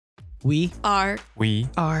We are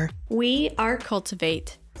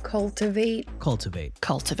cultivate. cultivate.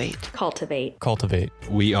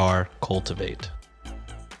 We are cultivate.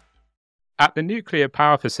 At the nuclear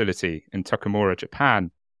power facility in Tokamura, Japan,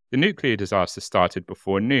 the nuclear disaster started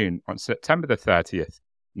before noon on September the 30th,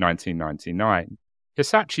 1999.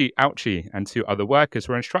 Hisashi, Ouchi, and 2 other workers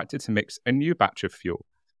were instructed to mix a new batch of fuel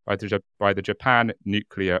by the Japan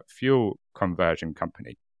Nuclear Fuel Conversion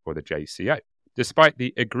Company, or the JCO. Despite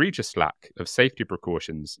the egregious lack of safety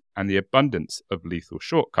precautions and the abundance of lethal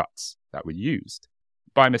shortcuts that were used.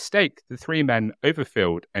 By mistake, the 3 men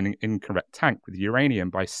overfilled an incorrect tank with uranium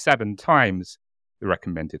by 7 times the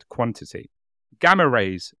recommended quantity. Gamma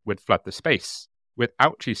rays would flood the space, with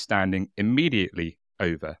Ouchi standing immediately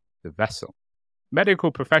over the vessel.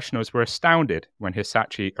 Medical professionals were astounded when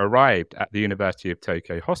Hisashi arrived at the University of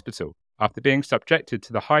Tokyo Hospital after being subjected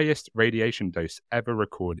to the highest radiation dose ever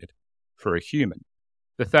recorded for a human.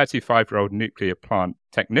 The 35-year-old nuclear plant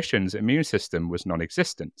technician's immune system was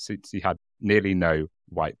non-existent since he had nearly no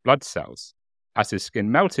white blood cells. As his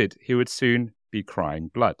skin melted, he would soon be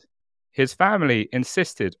crying blood. His family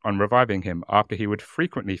insisted on reviving him after he would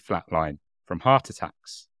frequently flatline from heart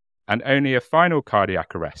attacks, and only a final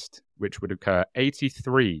cardiac arrest, which would occur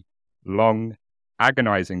 83 long,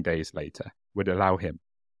 agonizing days later, would allow him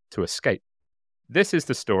to escape. This is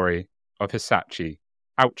the story of Hisashi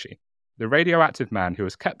Ouchi, the radioactive man who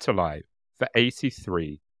was kept alive for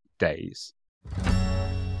 83 days.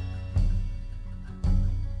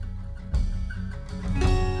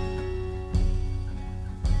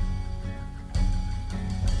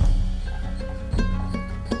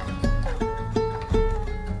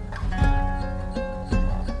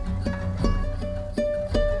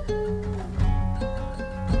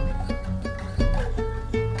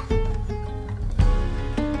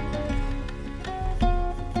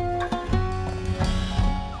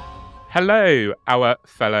 Hello, our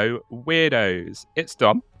fellow weirdos. It's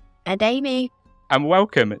Dom. And Amy. And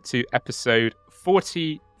welcome to episode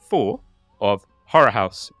 44 of Horror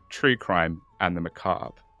House, True Crime and the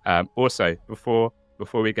Macabre. Also, before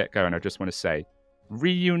we get going, I just want to say,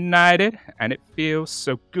 reunited, and it feels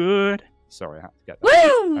so good. Sorry, I had to get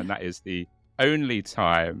that. Woo! And that is the only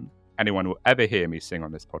time anyone will ever hear me sing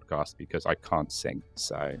on this podcast because I can't sing.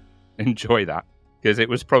 So enjoy that, because it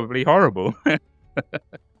was probably horrible.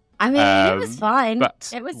 I mean, it was fine.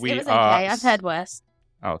 But it was okay. I've heard worse.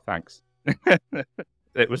 Oh, thanks.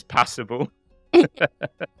 It was passable.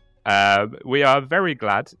 We are very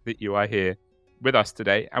glad that you are here with us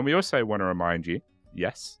today. And we also want to remind you,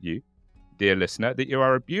 yes, you, dear listener, that you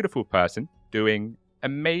are a beautiful person doing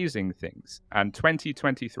amazing things. And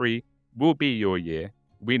 2023 will be your year.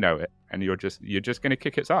 We know it. And you're just going to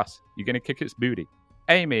kick its ass. You're going to kick its booty.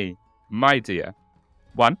 Amy, my dear.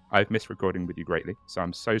 1, I've missed recording with you greatly, so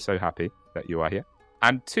I'm so happy that you are here.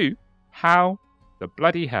 And 2, how the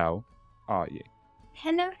bloody hell are you?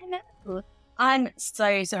 Hello. I'm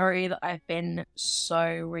so sorry that I've been so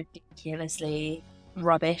ridiculously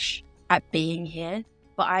rubbish at being here,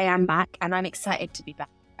 but I am back and I'm excited to be back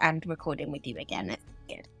and recording with you again. It's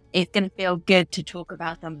good. It's going to feel good to talk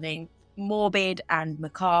about something morbid and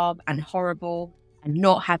macabre and horrible and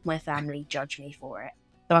not have my family judge me for it.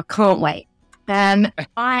 So I can't wait.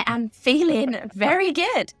 I am feeling very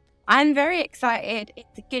good. I'm very excited.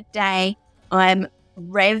 It's a good day. I'm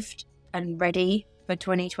revved and ready for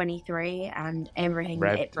 2023 and everything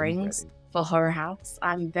that it brings for Horror House.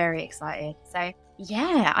 I'm very excited. So,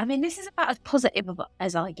 yeah, I mean, this is about as positive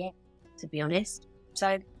as I get, to be honest.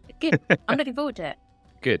 So, good. I'm looking forward to it.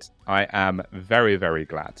 Good. I am very, very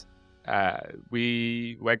glad.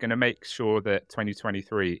 We're going to make sure that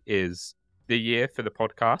 2023 is the year for the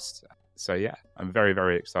podcast. So yeah, I'm very,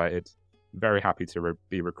 very excited. Very happy to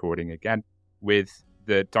be recording again with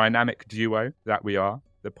the dynamic duo that we are,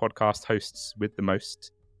 the podcast hosts with the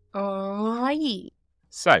most. Oh,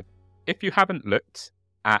 so, if you haven't looked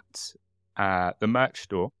at the merch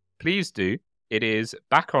store, please do. It is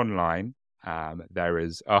back online. There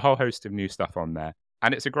is a whole host of new stuff on there.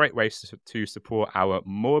 And it's a great way to support our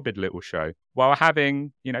morbid little show while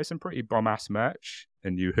having, some pretty bomb-ass merch,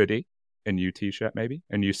 a new hoodie, a new t-shirt maybe,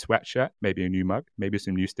 a new sweatshirt, maybe a new mug, maybe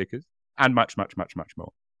some new stickers, and much, much, much, much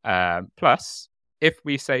more. Plus, if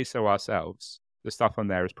we say so ourselves, the stuff on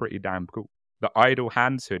there is pretty damn cool. The Idle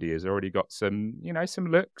Hands hoodie has already got some,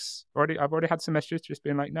 some looks. I've already had some messages just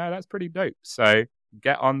being like, no, that's pretty dope. So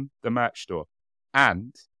get on the merch store.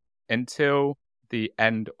 And until the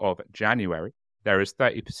end of January, there is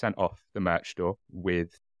 30% off the merch store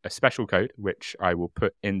with a special code, which I will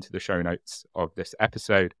put into the show notes of this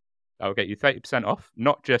episode. That will get you 30% off,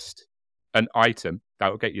 not just an item, that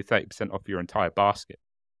will get you 30% off your entire basket.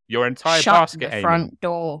 Your entire Shut basket, the Amy. front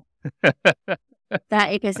door.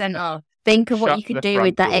 30% off. Think of what Shut you could the do front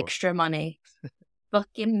with that door. extra money.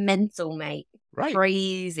 Fucking mental, mate. Right.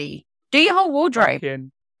 Crazy. Do your whole wardrobe.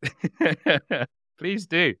 Fucking... Please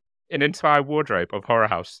do. An entire wardrobe of Horror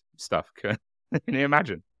House stuff. Can you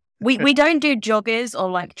imagine? We don't do joggers or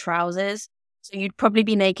like trousers, so you'd probably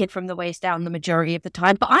be naked from the waist down the majority of the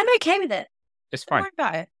time. But I'm okay with it. It's Don't fine. worry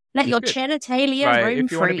about it. Let It's your good. genitalia Like, roam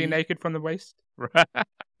if you want to free. be naked from the waist,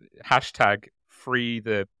 hashtag free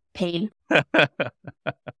the Peen.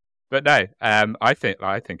 But no, I think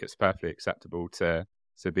it's perfectly acceptable to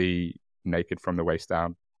be naked from the waist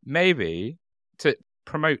down. Maybe to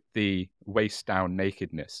promote the waist down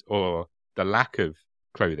nakedness or the lack of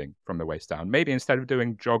clothing from the waist down. Maybe instead of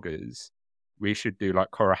doing joggers, we should do like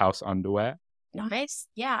Horror House underwear. Nice.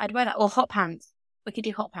 Yeah, I'd wear that. Or hot pants. We could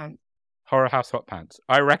do hot pants. Horror House hot pants.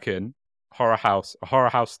 I reckon a Horror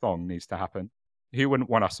House thong needs to happen. Who wouldn't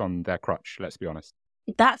want us on their crutch? Let's be honest.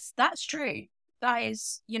 That's true. That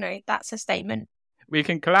is, that's a statement. We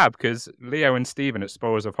can collab because Leo and Stephen at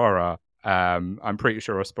Spoilers of Horror. I'm pretty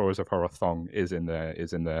sure a Spoilers of Horror thong is in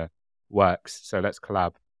the works. So let's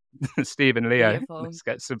collab. Steve and Leo, Beautiful. Let's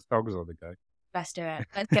get some thongs on the go. Let's do it.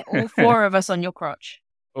 Let's get all 4 of us on your crotch.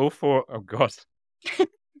 All 4. Oh God.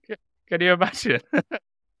 Can you imagine?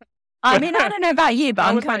 I mean, I don't know about you, but How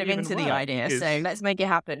I'm would kind that of even into the work? idea. So let's make it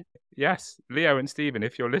happen. Yes, Leo and Stephen,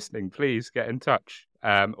 if you're listening, please get in touch.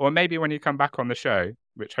 Or maybe when you come back on the show,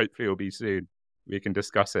 which hopefully will be soon, we can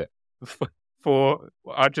discuss it.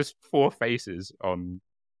 Just 4 faces on.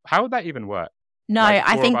 How would that even work? No, Like,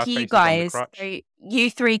 I 4 of think our you faces on the guys, crotch? so you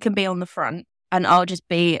 3 can be on the front, and I'll just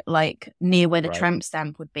be like near where the Right. tramp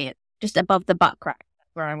stamp would be, just above the butt crack,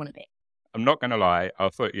 where I want to be. I'm not going to lie. I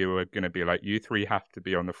thought you were going to be like, you 3 have to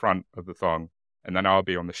be on the front of the thong, and then I'll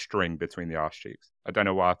be on the string between the arse cheeks. I don't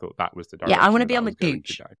know why I thought that was the direction. Yeah, I want to that be on the was going to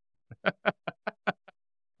gooch. go.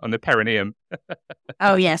 On the perineum.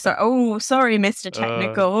 Oh, yeah. So, sorry, Mr.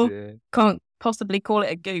 Technical. Oh, dear. Can't possibly call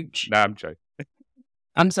it a gooch. No, I'm joking.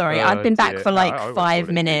 I'm sorry. Oh, I've been back dear. for No, like I won't 5 call it a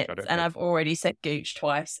gooch, minutes, I don't and care. I've already said gooch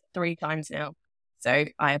 3 times now. So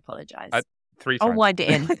I apologize. 3 I'll times. wind it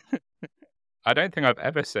in. I don't think I've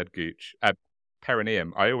ever said gooch.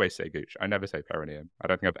 Perineum. I always say gooch. I never say perineum. I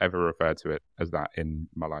don't think I've ever referred to it as that in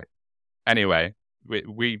my life. Anyway,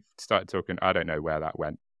 we started talking. I don't know where that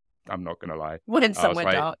went. I'm not going to lie. Went somewhere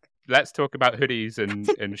like, dark. Let's talk about hoodies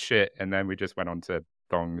and shit. And then we just went on to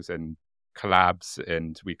thongs and collabs,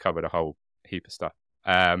 and we covered a whole heap of stuff.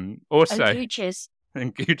 Also, And gooches.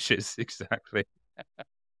 and gooches, exactly.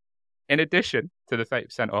 In addition to the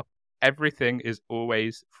 30% off, everything is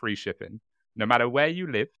always free shipping. No matter where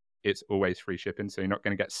you live, it's always free shipping. So you're not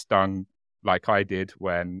going to get stung like I did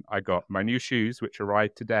when I got my new shoes, which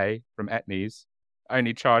arrived today from Etnies.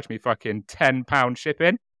 Only charged me fucking £10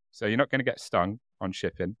 shipping. So you're not going to get stung on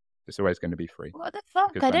shipping. It's always going to be free. What the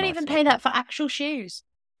fuck? Because I they're don't nice even like pay that. that for actual shoes.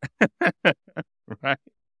 Right?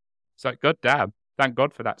 It's like, God damn. Thank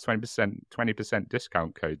God for that 20%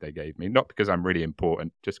 discount code they gave me. Not because I'm really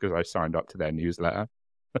important, just because I signed up to their newsletter.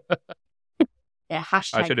 Yeah,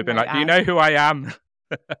 hashtag. I should have been no like, do you ad. know who I am?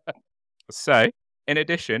 So, in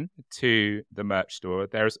addition to the merch store,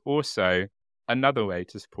 there's also another way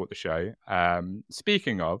to support the show.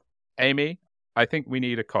 Speaking of, Amy, I think we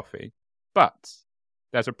need a coffee. But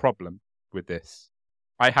there's a problem with this.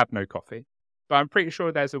 I have no coffee. But I'm pretty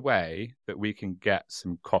sure there's a way that we can get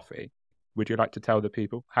some coffee. Would you like to tell the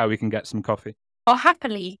people how we can get some coffee? I'll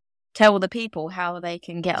happily tell the people how they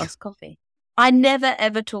can get us coffee. I never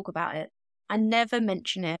ever talk about it. I never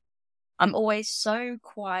mention it. I'm always so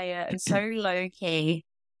quiet and so low key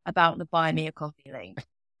about the buy me a coffee link.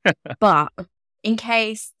 But in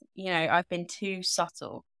case, I've been too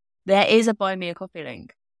subtle, there is a buy me a coffee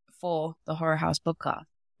link for the Horror House podcast.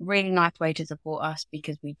 Really nice way to support us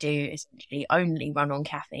because we do essentially only run on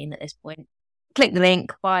caffeine at this point. Click the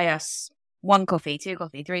link, buy us 1 coffee, 2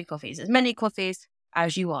 coffee, 3 coffees, as many coffees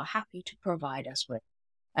as you are happy to provide us with.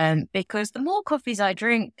 Because the more coffees I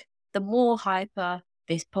drink, the more hyper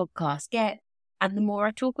this podcast gets, and the more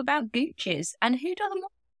I talk about gooches, and who doesn't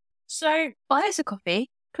want? So buy us a coffee,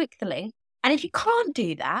 click the link, and if you can't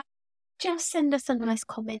do that, just send us a nice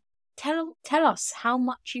comment. Tell us how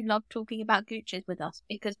much you love talking about gooches with us,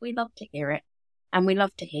 because we love to hear it, and we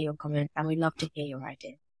love to hear your comments, and we love to hear your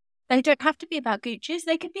ideas. They don't have to be about gooches;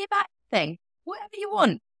 they can be about anything, whatever you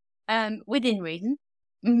want, within reason.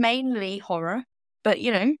 Mainly horror, but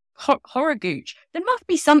horror gooch. There must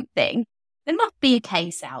be something. There must be a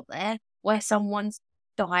case out there where someone's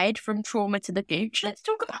died from trauma to the gooch. Let's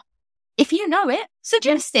talk about it. If you know it,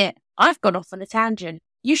 suggest it. I've gone off on a tangent.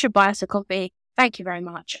 You should buy us a coffee. Thank you very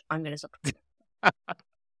much. I'm going to stop.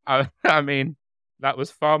 I mean, that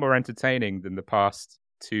was far more entertaining than the past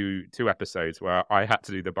two episodes where I had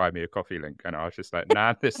to do the buy me a coffee link, and I was just like,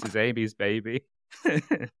 nah, this is Amy's baby.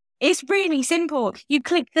 It's really simple. You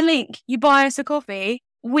click the link, you buy us a coffee,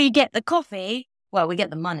 we get the coffee. Well, we get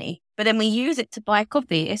the money, but then we use it to buy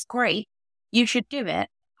coffee. It's great. You should do it.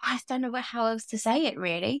 I don't know how else to say it,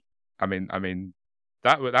 really. I mean,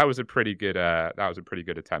 that was a pretty good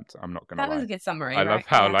attempt. I'm not gonna lie. That was a good summary. I right? love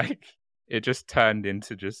how Yeah. like it just turned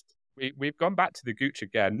into just we've gone back to the gooch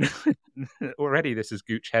again. Already, this is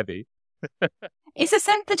gooch heavy. It's a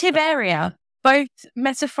sensitive area, both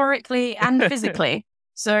metaphorically and physically.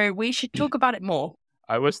 So we should talk about it more.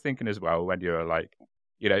 I was thinking as well when you were like,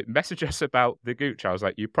 message us about the gooch. I was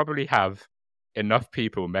like, you probably have enough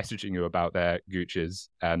people messaging you about their gooches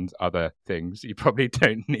and other things. You probably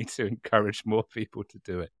don't need to encourage more people to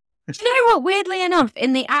do it. Do you know what? Weirdly enough,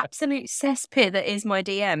 in the absolute cesspit that is my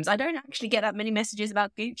DMs, I don't actually get that many messages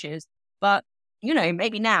about gooches. But,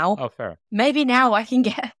 maybe now. Oh, fair. Maybe now I can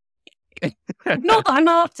get... Not that I'm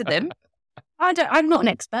after them. I'm not an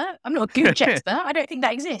expert. I'm not a gooch expert. I don't think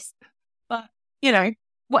that exists. But,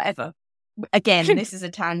 whatever. Again, this is a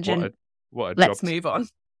tangent. What a Let's job move on.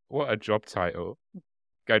 What a job title.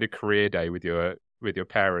 Go to career day with your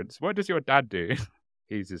parents. What does your dad do?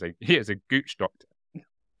 He is a gooch doctor.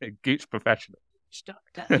 A gooch professional.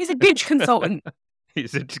 He's a gooch consultant.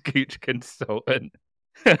 He's a gooch consultant.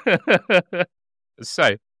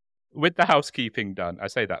 So, with the housekeeping done, I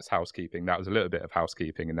say that's housekeeping. That was a little bit of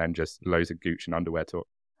housekeeping and then just loads of gooch and underwear talk.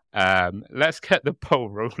 Let's get the poll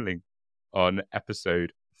rolling on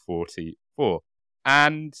episode 44.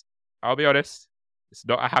 And I'll be honest, it's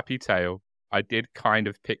not a happy tale. I did kind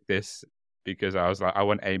of pick this because I was like, I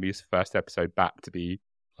want Amy's first episode back to be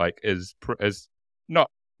like as not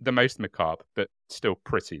the most macabre, but still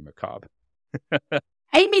pretty macabre.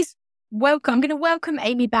 Amy's welcome. I'm going to welcome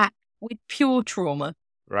Amy back with pure trauma.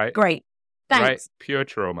 Right? Great. Thanks. Right? Pure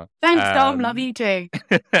trauma. Thanks, Dom. Love you too.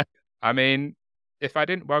 I mean, if I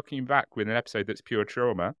didn't welcome you back with an episode that's pure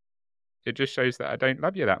trauma, it just shows that I don't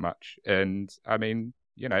love you that much. And I mean,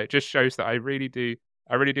 it just shows that I really do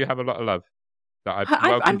have a lot of love. That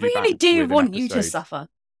I really do want you to suffer.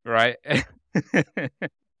 Right?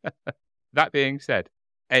 That being said,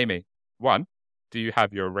 Amy, 1, do you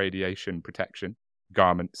have your radiation protection,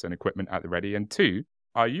 garments and equipment at the ready? And 2,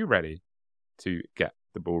 are you ready to get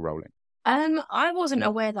the ball rolling? I wasn't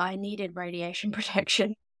aware that I needed radiation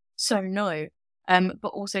protection, so no. But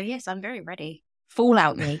also, yes, I'm very ready.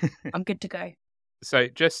 Fallout me. I'm good to go. So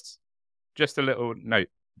just a little note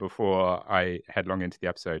before I headlong into the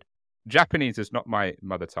episode. Japanese is not my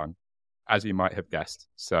mother tongue, as you might have guessed.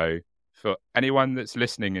 So for anyone that's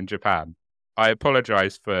listening in Japan, I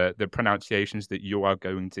apologize for the pronunciations that you are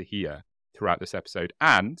going to hear throughout this episode.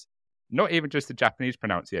 And not even just the Japanese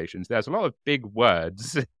pronunciations. There's a lot of big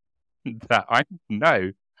words that I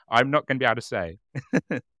know I'm not going to be able to say.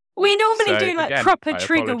 We normally do again, proper I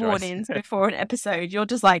trigger apologize. warnings before an episode. You're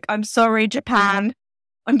just like, I'm sorry, Japan.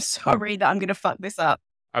 I'm sorry that I'm going to fuck this up.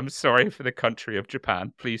 I'm sorry for the country of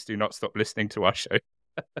Japan. Please do not stop listening to our show.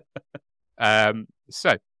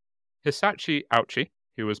 So, Hisashi Ouchi,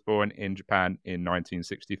 who was born in Japan in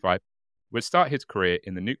 1965, would start his career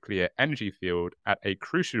in the nuclear energy field at a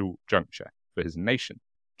crucial juncture for his nation.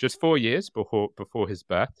 Just 4 years before his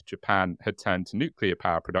birth, Japan had turned to nuclear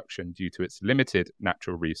power production due to its limited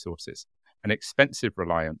natural resources and expensive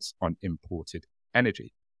reliance on imported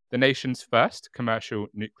energy. The nation's first commercial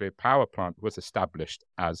nuclear power plant was established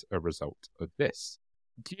as a result of this.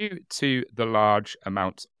 Due to the large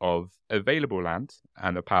amount of available land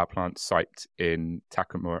and the power plant site in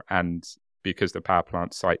Takamura, and because the power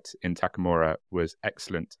plant site in Takamura was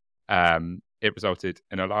excellent, it resulted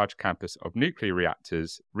in a large campus of nuclear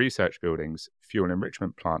reactors, research buildings, fuel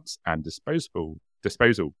enrichment plants, and disposal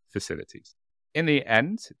facilities. In the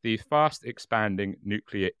end, the fast expanding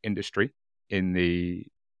nuclear industry in the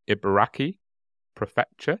Ibaraki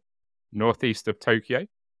Prefecture, northeast of Tokyo,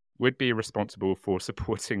 would be responsible for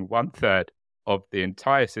supporting 1/3 of the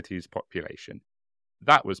entire city's population.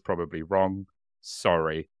 That was probably wrong.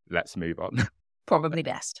 Sorry, let's move on. Probably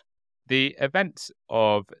best. The event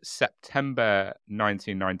of September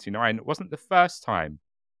 1999 wasn't the first time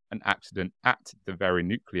an accident at the very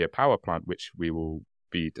nuclear power plant, which we will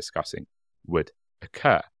be discussing, would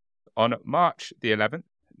occur. On March the 11th,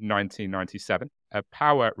 1997, a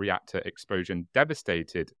power reactor explosion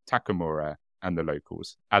devastated Takamura and the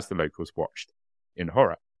locals, as the locals watched in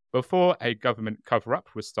horror. Before a government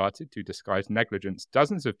cover-up was started to disguise negligence,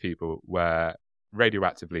 dozens of people were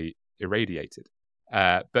radioactively irradiated.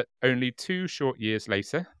 But only 2 short years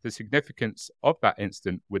later, the significance of that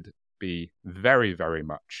incident would be very, very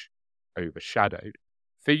much overshadowed.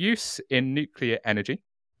 For use in nuclear energy,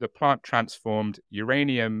 the plant transformed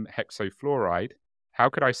uranium hexafluoride. How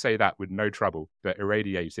could I say that with no trouble? That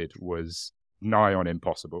irradiated was nigh on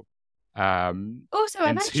impossible. Also,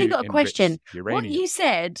 I've actually got a question. What you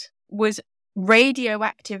said was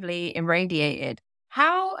radioactively irradiated.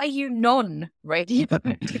 How are you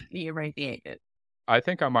non-radioactively irradiated? I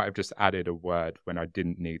think I might have just added a word when I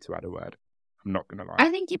didn't need to add a word. I'm not going to lie. I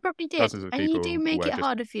think you probably did. Dozens of And you people do make were it just-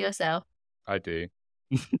 harder for yourself. I do.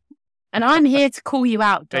 And I'm here to call you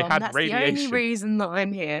out, They Dom. had That's the only radiation. reason that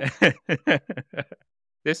I'm here.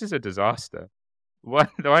 This is a disaster. Why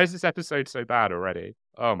is this episode so bad already?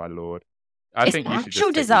 Oh my lord! I It's think an you should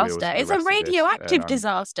actual just take the wheels disaster. for the It's a rest of this, radioactive and,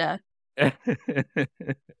 disaster.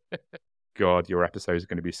 God, your episode is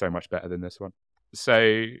going to be so much better than this one.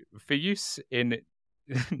 So, for use in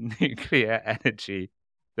nuclear energy,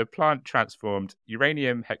 the plant transformed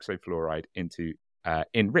uranium hexafluoride into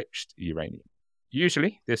enriched uranium.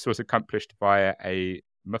 Usually, this was accomplished via a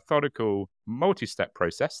methodical multi-step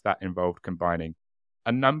process that involved combining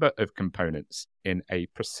a number of components in a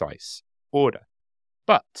precise order.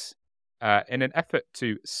 But in an effort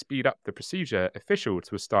to speed up the procedure,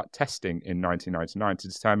 officials would start testing in 1999 to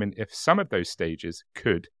determine if some of those stages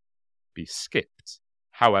could be skipped.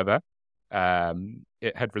 However,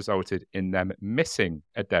 it had resulted in them missing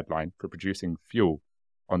a deadline for producing fuel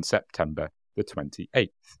on September the 28th.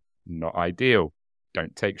 Not ideal.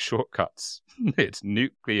 Don't take shortcuts. It's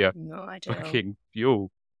nuclear fucking fuel.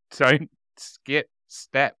 Don't skip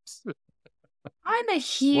steps. I'm a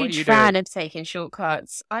huge fan of taking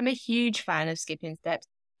shortcuts. I'm a huge fan of skipping steps.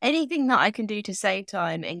 Anything that I can do to save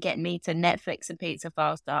time and get me to Netflix and pizza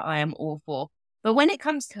faster, I am all for. But when it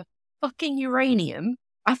comes to fucking uranium,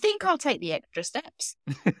 I think I'll take the extra steps.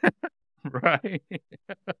 Right.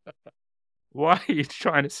 Why are you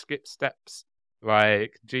trying to skip steps?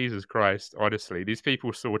 Like, Jesus Christ, honestly, these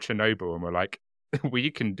people saw Chernobyl and were like, we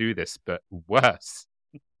can do this, but worse.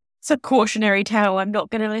 It's a cautionary tale I'm not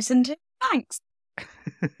going to listen to. Thanks.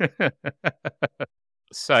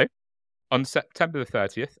 So, on September the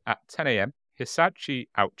 30th at 10 a.m., Hisashi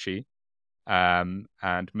Ouchi and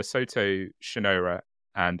Masato Shinora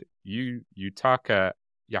and Yutaka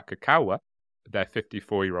Yakakawa, their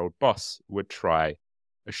 54-year-old boss, would try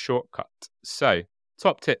a shortcut. So,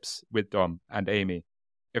 top tips with Dom and Amy.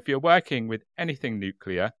 If you're working with anything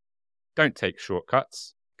nuclear, don't take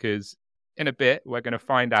shortcuts, because in a bit, we're going to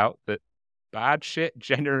find out that bad shit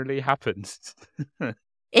generally happens.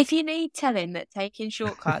 If you need telling that taking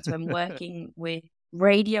shortcuts when working with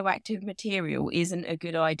radioactive material isn't a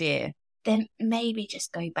good idea, then maybe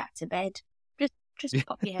just go back to bed. Just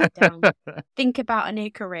pop your head down. Think about a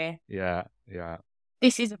new career. Yeah.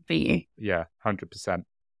 This isn't for you. Yeah, 100%.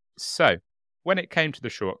 So, when it came to the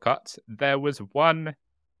shortcuts, there was one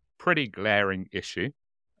pretty glaring issue,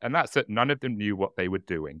 and that's that none of them knew what they were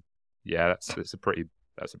doing. Yeah, that's a pretty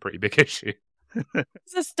big issue.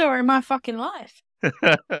 It's the story of my fucking life.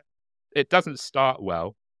 It doesn't start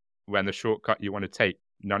well when the shortcut you want to take,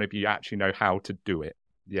 none of you actually know how to do it.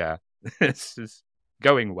 Yeah, this is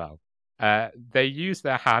going well. They use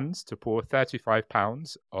their hands to pour 35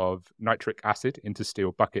 pounds of nitric acid into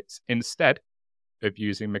steel buckets instead of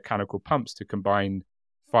using mechanical pumps to combine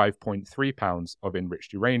 5.3 pounds of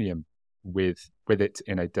enriched uranium with it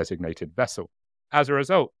in a designated vessel. As a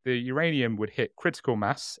result, the uranium would hit critical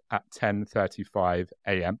mass at 10:35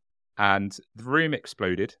 a.m. and the room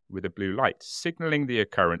exploded with a blue light, signaling the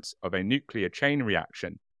occurrence of a nuclear chain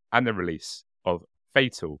reaction and the release of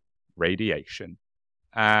fatal radiation.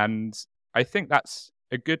 And I think that's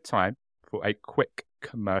a good time for a quick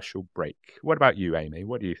commercial break. What about you, Amy?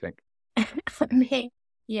 What do you think? For me,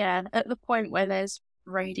 yeah, at the point where there's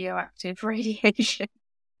radioactive radiation,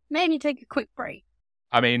 maybe take a quick break.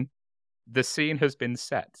 I mean, the scene has been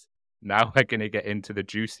set. Now we're going to get into the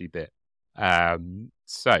juicy bit.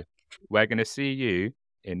 So, we're going to see you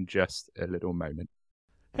in just a little moment.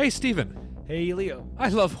 Hey, Steven. Hey, Leo. I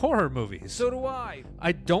love horror movies. So do I.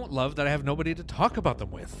 I don't love that I have nobody to talk about them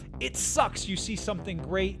with. It sucks. You see something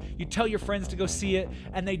great, you tell your friends to go see it,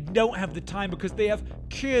 and they don't have the time because they have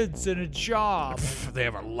kids and a job. They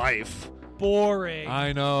have a life. Boring.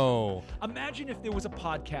 I know. Imagine if there was a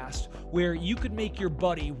podcast where you could make your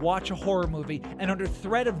buddy watch a horror movie and under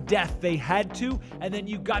threat of death they had to, and then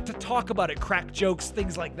you got to talk about it, crack jokes,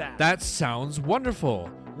 things like that. That sounds wonderful.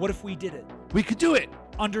 What if we did it? We could do it.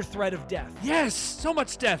 Under threat of death. Yes, so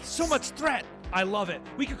much death, so much threat. I love it.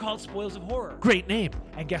 We could call it Spoils of Horror. Great name.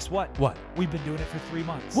 And guess what? What? We've been doing it for 3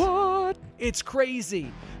 months. What? It's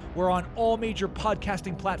crazy. We're on all major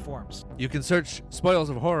podcasting platforms. You can search Spoils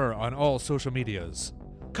of Horror on all social medias.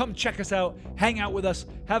 Come check us out, hang out with us,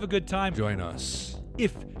 have a good time. Join us.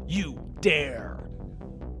 If you dare.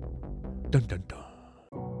 Dun dun dun.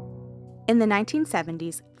 In the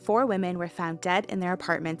 1970s, 4 women were found dead in their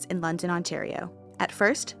apartments in London, Ontario. At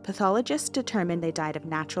first, pathologists determined they died of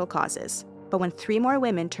natural causes. But when 3 more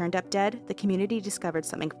women turned up dead, the community discovered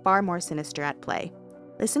something far more sinister at play.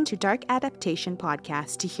 Listen to Dark Adaptation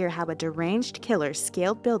podcast to hear how a deranged killer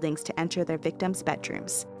scaled buildings to enter their victims'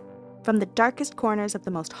 bedrooms. From the darkest corners of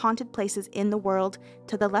the most haunted places in the world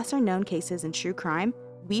to the lesser-known cases in true crime,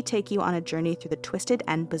 we take you on a journey through the twisted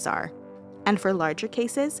and bizarre. And for larger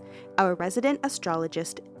cases, our resident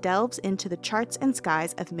astrologist delves into the charts and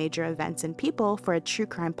skies of major events and people for a true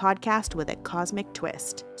crime podcast with a cosmic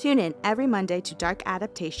twist. Tune in every Monday to Dark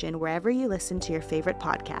Adaptation wherever you listen to your favorite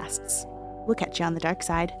podcasts. We'll catch you on the dark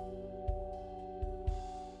side.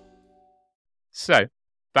 So,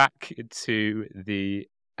 back to the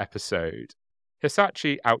episode.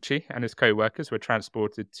 Hisashi Ouchi and his co-workers were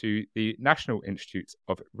transported to the National Institute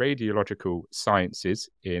of Radiological Sciences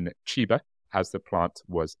in Chiba as the plant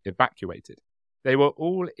was evacuated. They were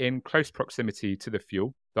all in close proximity to the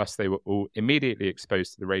fuel, thus they were all immediately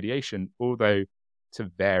exposed to the radiation, although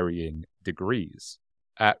to varying degrees.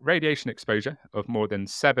 Radiation exposure of more than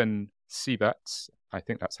 7 sieverts, I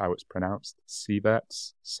think that's how it's pronounced,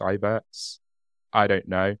 sieverts, I don't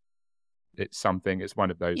know. It's something, it's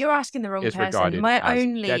one of those. You're asking the wrong person. My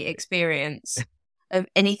only experience of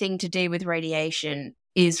anything to do with radiation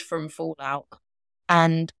is from Fallout.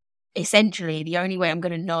 And essentially, the only way I'm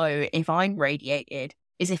going to know if I'm radiated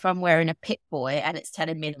is if I'm wearing a Pip-Boy and it's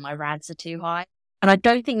telling me that my rads are too high. And I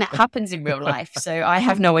don't think that happens in real life. So I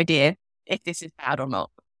have no idea if this is bad or not.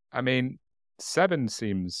 I mean, 7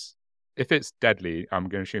 seems, if it's deadly, I'm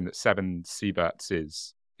going to assume that 7 sieverts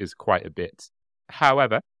is quite a bit.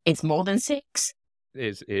 However, it's more than 6.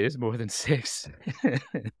 It is more than 6.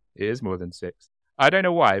 It is more than 6. I don't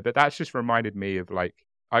know why, but that's just reminded me of, like,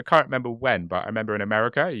 I can't remember when, but I remember in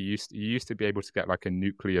America, you used to be able to get like a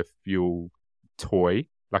nuclear fuel toy,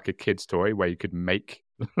 like a kid's toy, where you could make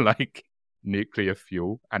like nuclear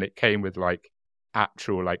fuel, and it came with like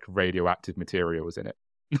actual like radioactive materials in it.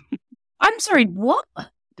 I'm sorry, what?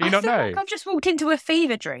 Do you not know? Like I've just walked into a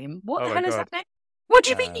fever dream. What the hell is God. happening? What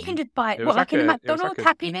do you mean you can just buy it? What, like in a McDonald's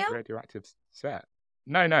Happy Meal? Radioactive set.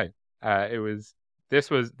 No. This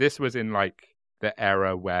was in like the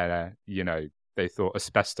era where, you know, they thought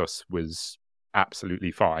asbestos was absolutely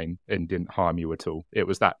fine and didn't harm you at all. It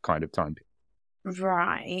was that kind of time.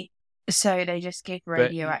 Right. So they just give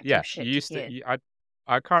radioactive shit you used to kids.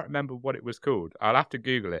 I can't remember what it was called. I'll have to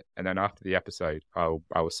Google it, and then after the episode, I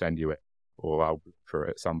will send you it, or I'll look for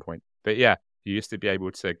it at some point. But yeah, you used to be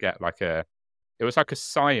able to get like it was like a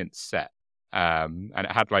science set, and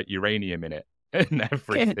it had like uranium in it and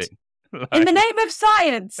everything. Like, in the name of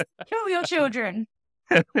science, kill your children.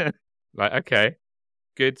 Like, okay,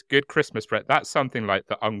 good Christmas present. That's something like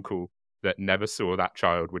the uncle that never saw that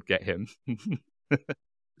child would get him.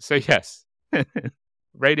 So yes,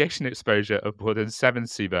 radiation exposure of more than 7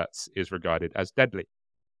 sieverts is regarded as deadly.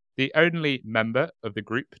 The only member of the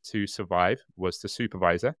group to survive was the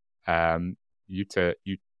supervisor, Yutaka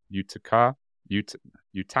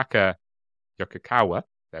Yokokawa,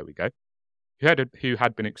 there we go, who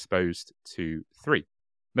had been exposed to 3.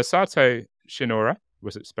 Masato Shinora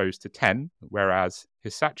was exposed to 10, whereas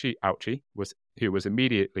Hisashi Ouchi, who was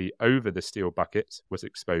immediately over the steel bucket, was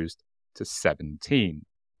exposed to 17.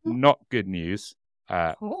 Not good news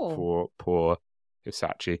for poor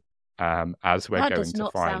Hisashi, as we're going to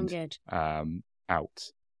find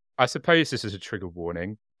out. I suppose this is a trigger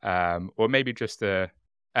warning, or maybe just a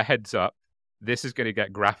heads up. This is going to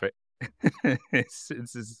get graphic. This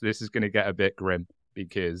is going to get a bit grim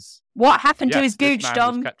because what happened to his gooch,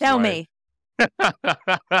 Dom? Tell me.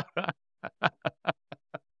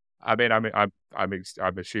 I mean, I'm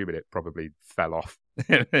assuming it probably fell off.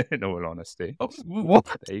 In all honesty, what?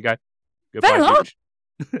 There you go. Goodbye, fell off.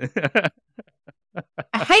 Gooch.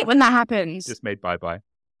 I hate when that happens. Just made bye.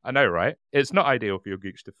 I know, right? It's not ideal for your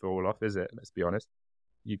gooch to fall off, is it? Let's be honest.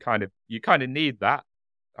 You kind of need that,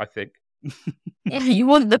 I think. Yeah, you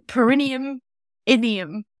want the perineum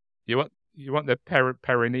inium. You want the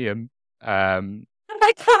perineum. Otherwise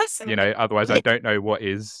I don't know what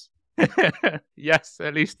is. Yes,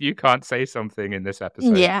 at least you can't say something in this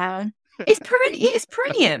episode. Yeah, it's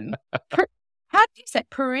perineum. How do you say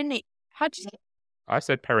perineum? How do you say? I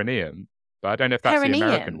said perineum, but I don't know if that's the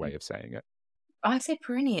American way of saying it. I say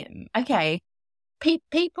perineum. Okay,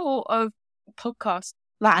 people of podcast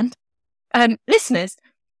land, listeners,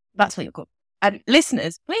 that's what you're called.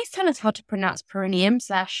 Listeners, please tell us how to pronounce perineum /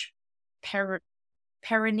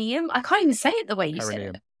 perineum? I can't even say it the way you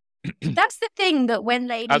Perineum. said it. That's the thing that when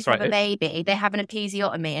ladies That's right. have a baby, they have an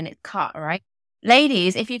episiotomy and it's cut, right?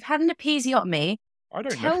 Ladies, if you've had an episiotomy, I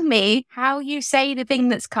don't tell know. me how you say the thing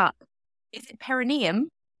that's cut. Is it perineum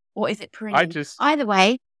or is it perineum? Either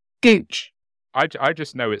way, gooch. I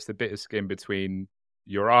just know it's the bit of skin between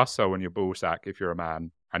your arsehole and your ballsack if you're a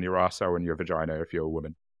man, and your arsehole and your vagina if you're a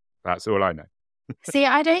woman. That's all I know. See,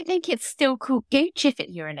 I don't think it's still called gooch if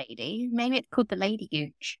you're a lady. Maybe it's called the lady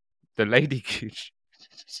gooch. The lady gooch.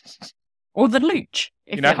 Or the looch.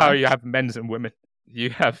 You know how you have men's and women? You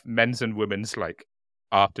have men's and women's, like,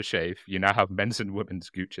 aftershave. You now have men's and women's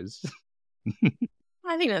gooches.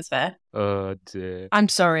 I think that's fair. Oh, dear. I'm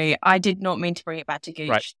sorry. I did not mean to bring it back to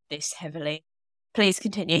gooch this heavily. Please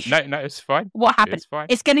continue. No, it's fine. What happened? It's fine.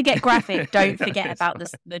 It's going to get graphic. Don't forget about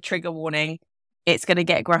the trigger warning. It's going to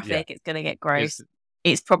get graphic. Yeah. It's going to get gross.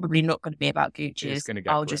 It's probably not going to be about gooches.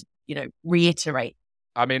 I'll just, reiterate.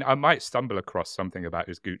 I mean, I might stumble across something about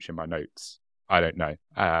his gooch in my notes. I don't know.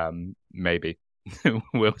 Maybe.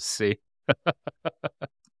 We'll see.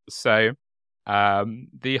 So,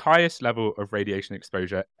 the highest level of radiation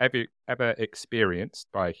exposure ever experienced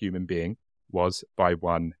by a human being was by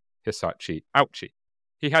one Hisashi Ouchi.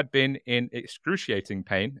 He had been in excruciating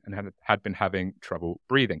pain and had been having trouble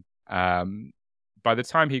breathing. By the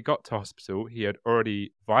time he got to hospital, he had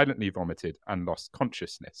already violently vomited and lost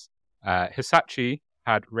consciousness. Hisashi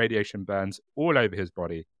had radiation burns all over his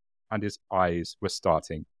body, and his eyes were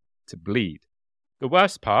starting to bleed. The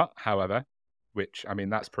worst part, however, which, I mean,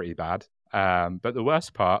 that's pretty bad, but the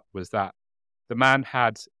worst part was that the man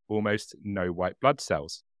had almost no white blood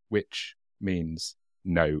cells, which means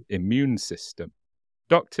no immune system.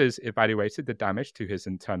 Doctors evaluated the damage to his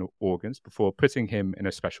internal organs before putting him in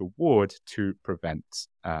a special ward to prevent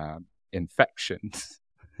infections.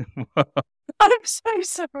 I'm so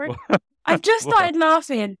sorry. I've just started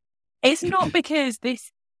laughing. It's not because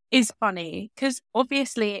this is funny, because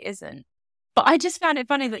obviously it isn't. But I just found it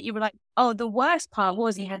funny that you were like, oh, the worst part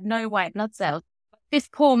was he had no white blood cells. This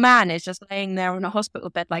poor man is just laying there on a hospital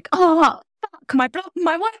bed like, oh, fuck,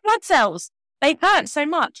 my white blood cells. They hurt so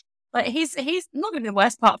much. Like, he's not going to be the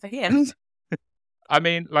worst part for him. I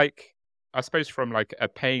mean, like, I suppose from, like, a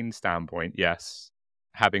pain standpoint, yes,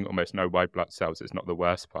 having almost no white blood cells is not the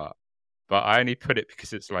worst part. But I only put it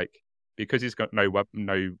because it's like, because he's got no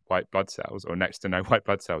white blood cells, or next to no white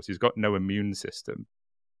blood cells, he's got no immune system,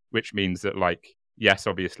 which means that, like, yes,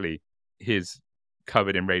 obviously, he's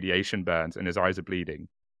covered in radiation burns and his eyes are bleeding.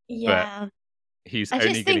 Yeah. But he's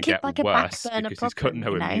only going to get like worse because he's got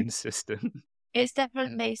no immune system. It's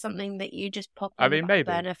definitely something that you just pop on the back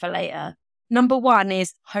burner for later. Number one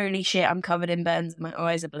is, holy shit, I'm covered in burns and my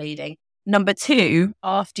eyes are bleeding. Number two,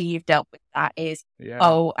 after you've dealt with that, is,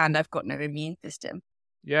 oh, and I've got no immune system.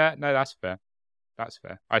 Yeah, no, that's fair. That's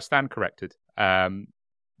fair. I stand corrected. The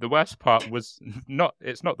worst part was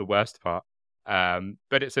it's not the worst part,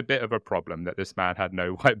 but it's a bit of a problem that this man had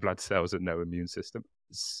no white blood cells and no immune system.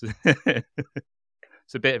 It's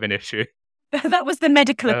a bit of an issue. That was the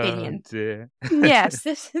medical opinion. Dear. Yes,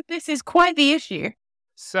 this is quite the issue.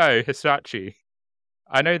 So, Hisashi,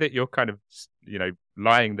 I know that you're kind of,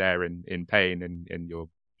 lying there in pain and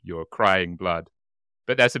you're crying blood,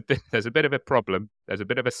 but there's a bit of a problem. There's a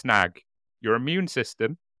bit of a snag. Your immune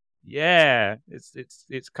system,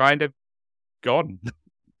 it's kind of gone.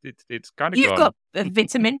 It's kind of You've gone. got a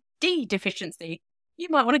vitamin D deficiency. You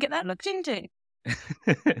might want to get that looked into.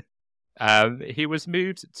 He was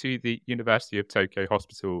moved to the University of Tokyo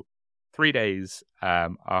Hospital 3 days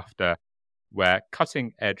after, where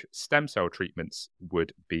cutting-edge stem cell treatments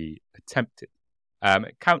would be attempted.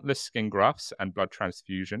 Countless skin grafts and blood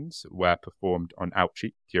transfusions were performed on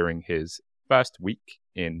Ouchi during his first week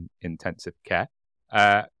in intensive care.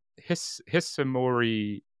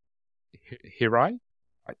 Hisamori Hirai,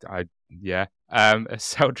 a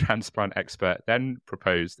cell transplant expert, then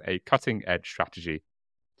proposed a cutting-edge strategy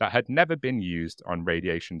that had never been used on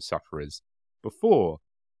radiation sufferers before: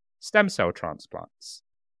 stem cell transplants.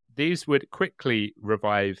 These would quickly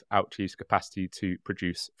revive Ouchi's capacity to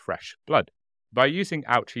produce fresh blood. By using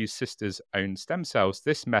Ouchi's sister's own stem cells,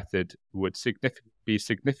 this method would be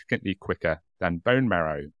significantly quicker than bone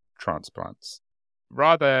marrow transplants.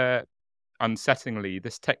 Rather unsettlingly,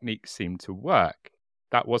 this technique seemed to work.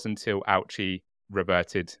 That was until Ouchi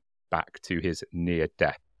reverted back to his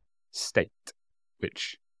near-death state,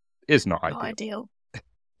 which is not ideal.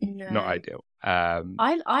 No. Not ideal. I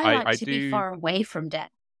like to be far away from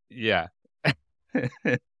death. Yeah.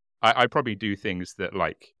 I probably do things that,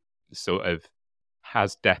 like, sort of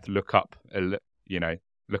has death look up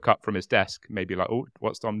from his desk, maybe like, oh,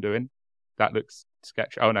 what's Dom doing? That looks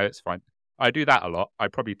sketchy. Oh no, it's fine. I do that a lot. I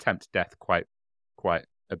probably tempt death quite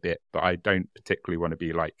a bit, but I don't particularly want to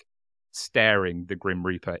be like staring the Grim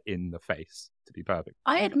Reaper in the face, to be perfect.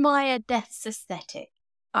 I admire Death's aesthetic.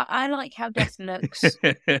 I like how Death looks.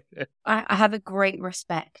 I have a great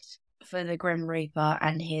respect for the Grim Reaper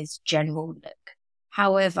and his general look.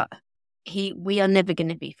 However, we are never going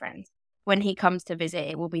to be friends. When he comes to visit,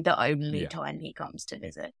 it will be the only time he comes to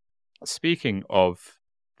visit. Speaking of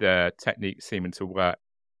the technique seeming to work,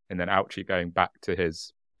 and then Ouchi going back to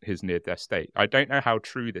his near-death state, I don't know how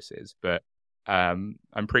true this is, but I'm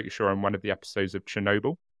pretty sure on one of the episodes of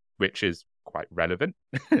Chernobyl, which is quite relevant,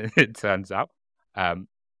 it turns out.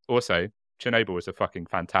 Also, Chernobyl is a fucking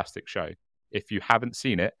fantastic show. If you haven't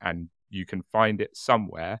seen it and you can find it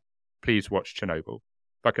somewhere, please watch Chernobyl.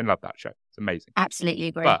 Fucking love that show. It's amazing. Absolutely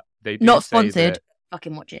agree. But they do not say sponsored. That...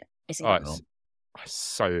 Fucking watch it. It's incredible. It's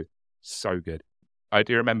so good. I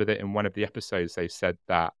do remember that in one of the episodes they said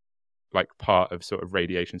that like part of sort of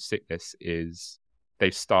radiation sickness is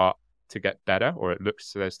they start to get better, or it looks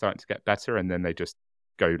so they're starting to get better, and then they just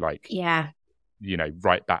go like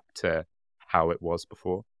right back to how it was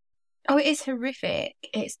before. Oh, it is horrific.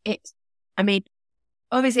 It's I mean,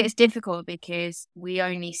 obviously it's difficult because we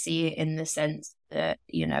only see it in the sense that,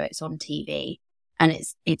 it's on TV and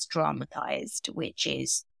it's dramatized, which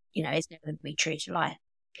is, it's never going to be true to life.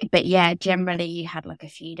 But yeah, generally you had like a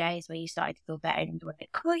few days where you started to feel better and you were like,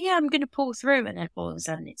 oh yeah, I'm going to pull through. And then all of a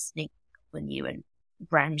sudden it sneaks up on you and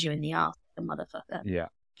brands you in the arse, the motherfucker. Yeah.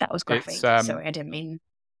 That was graphic. Sorry, I didn't mean,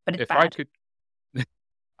 but it's if bad. I could,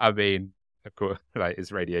 I mean, of course, like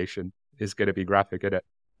it's radiation. It's going to be graphic, isn't it?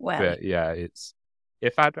 Well, but yeah, it's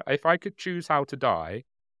if I could choose how to die,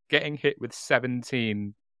 getting hit with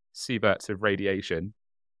 17 sieverts of radiation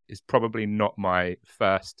is probably not my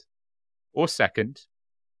first or second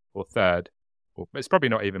or third, or it's probably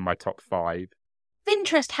not even my top 5.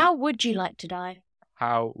 Interest, how would you like to die?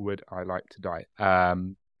 How would I like to die?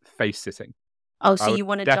 Face sitting. Oh, so you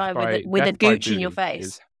want to die with a gooch in your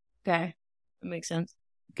face? Okay, that makes sense.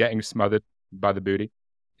 Getting smothered by the booty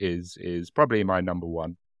is probably my number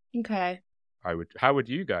 1. Okay. How would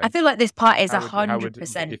you go? I feel like this part is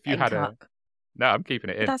 100% if you had a. No, I'm keeping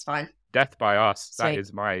it in. That's fine. Death by us. Sweet. That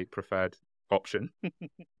is my preferred option.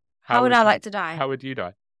 How would I like to die? How would you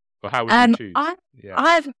die? Or how would you choose?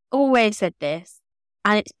 I've always said this,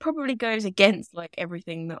 and it probably goes against like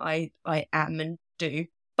everything that I am and do.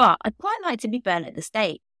 But I'd quite like to be burnt at the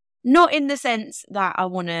stake. Not in the sense that I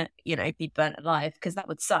want to, be burnt alive, because that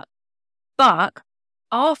would suck. But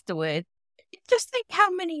afterward, just think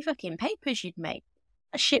how many fucking papers you'd make.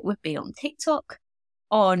 That shit would be on TikTok,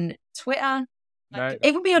 on Twitter.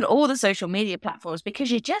 It would be on all the social media platforms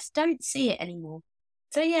because you just don't see it anymore.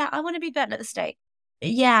 So yeah, I want to be burnt at the stake.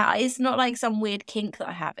 Yeah, it's not like some weird kink that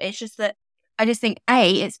I have. It's just that I just think,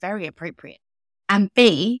 A, it's very appropriate. And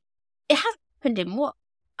B, it has happened in what?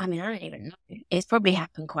 I mean, I don't even know. It's probably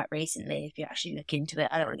happened quite recently if you actually look into it.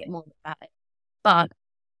 I don't want to get more about it. But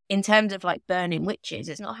in terms of like burning witches,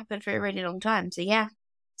 it's not happened for a really long time. So yeah,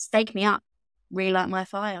 stake me up, relight my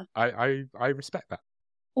fire. I respect that.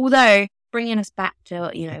 Although, bringing us back to,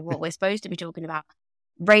 what we're supposed to be talking about,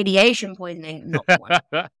 radiation poisoning, not the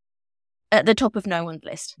one. At the top of no one's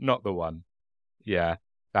list. Not the one. Yeah,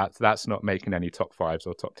 that's not making any top 5s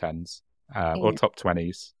or top 10s or top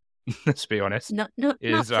 20s. Let's be honest.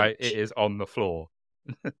 It is on the floor.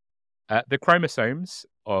 The chromosomes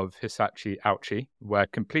of Hisashi Ouchi were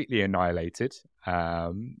completely annihilated.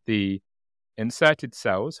 The inserted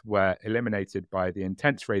cells were eliminated by the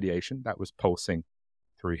intense radiation that was pulsing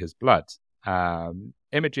through his blood.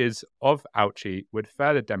 Images of Ouchi would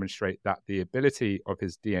further demonstrate that the ability of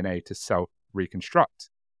his DNA to self-reconstruct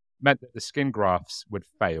meant that the skin grafts would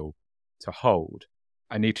fail to hold.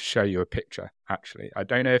 I need to show you a picture, actually. I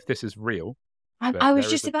don't know if this is real. I was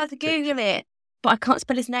just about to Google it, but I can't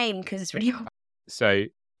spell his name because it's really hard. So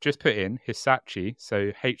just put in Hisashi,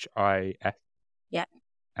 so H-I-S. Yeah.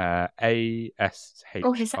 A-S-H-I.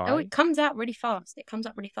 Oh, it comes out really fast. It comes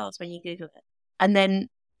up really fast when you Google it. And then...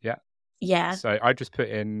 Yeah. So I just put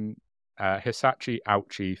in Hisashi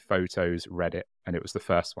Ouchi photos Reddit, and it was the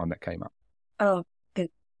first one that came up. Oh, good.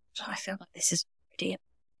 I feel like this is dear.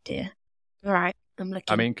 All right, I'm looking.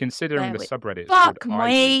 I mean, considering the subreddit. Fuck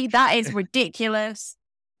me, that is ridiculous.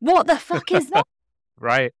 What the fuck is that?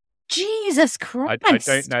 Right. Jesus Christ. I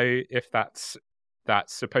don't know if that's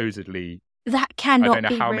supposedly. That cannot be real. I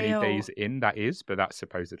don't know how many days in that is, but that's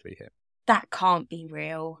supposedly him. That can't be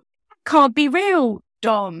real. Can't be real,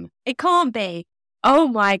 Dom. It can't be. Oh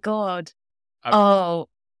my God. Oh,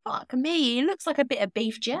 fuck me. It looks like a bit of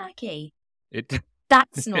beef jerky.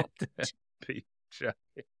 That's not. Beef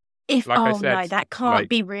jerky. like I no, said, that can't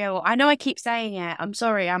be real. I know I keep saying it. I'm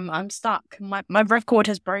sorry, I'm stuck. My rev cord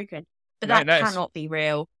has broken. But that cannot be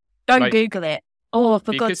real. Don't Google it. Oh,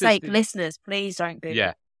 for God's sake, listeners, please don't Google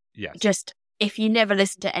it. Yes. Just, if you never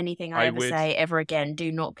listen to anything I ever say ever again,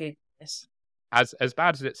 do not Google this. As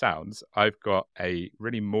bad as it sounds, I've got a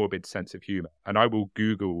really morbid sense of humor, and I will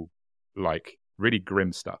Google like really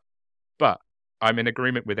grim stuff. But I'm in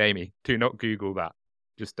agreement with Amy. Do not Google that.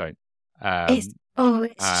 Just don't. It's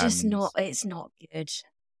just not. It's not good.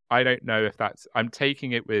 I don't know if that's. I'm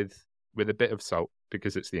taking it with a bit of salt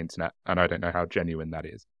because it's the internet, and I don't know how genuine that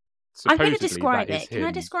is. Supposedly, I'm going to describe it. Can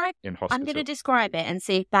I describe? I'm going to describe it and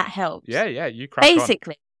see if that helps. Yeah. You crack on.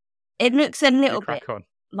 Basically, it looks a little bit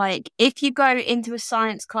like if you go into a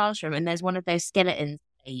science classroom and there's one of those skeletons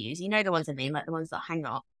they use. You know the ones I mean, like the ones that hang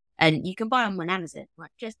up, and you can buy them on Amazon.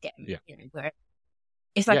 Like, just get them. Yeah. Where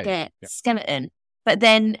it's like a skeleton, but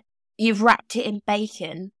then you've wrapped it in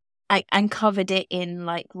bacon and covered it in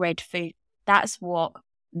like red food. That's what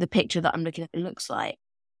the picture that I'm looking at looks like,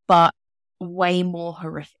 but way more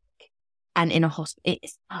horrific. And in a hospital,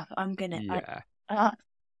 it's. I'm gonna.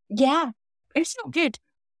 Yeah. It's not good.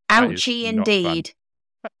 Ouchie, indeed.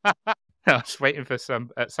 I was waiting for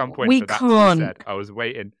at some point. We for that can't. To be said. I was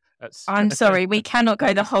waiting. I'm sorry, we cannot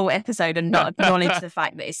go the whole episode and not acknowledge the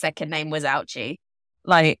fact that his second name was Ouchie.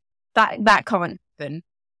 Like that can't happen.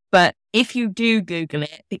 But if you do Google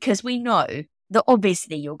it, because we know that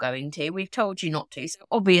obviously you're going to, we've told you not to, so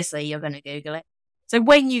obviously you're going to Google it. So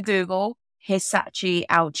when you Google Hisashi,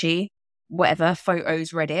 Ouchie, whatever,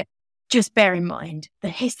 photos, Reddit, just bear in mind that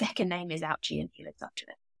his second name is Ouchie and he lives up to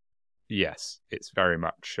it. Yes, it's very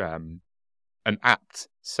much an apt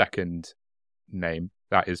second name,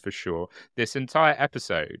 that is for sure. This entire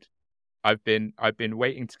episode, I've been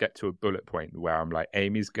waiting to get to a bullet point where I'm like,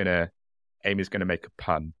 Amy's gonna make a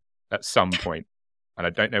pun at some point, and I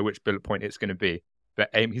don't know which bullet point it's gonna be, but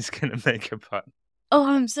Amy's gonna make a pun. Oh,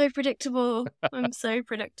 I'm so predictable. I'm so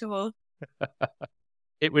predictable.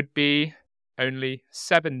 It would be only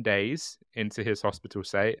 7 days into his hospital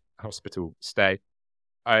stay.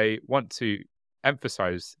 I want to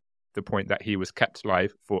emphasize the point that he was kept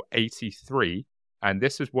alive for 83, and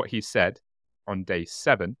this is what he said on day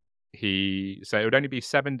 7. So it would only be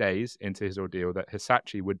 7 days into his ordeal that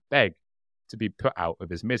Hisashi would beg to be put out of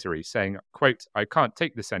his misery, saying, quote, "I can't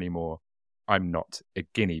take this anymore. I'm not a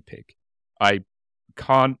guinea pig." I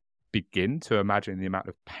can't begin to imagine the amount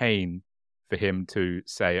of pain for him to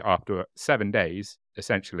say after 7 days,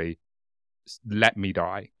 essentially, let me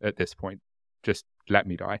die at this point. Just let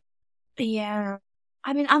me die. Yeah.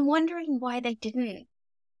 I mean, I'm wondering why they didn't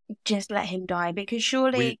just let him die, because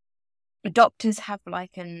surely doctors have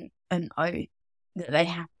like an oath that they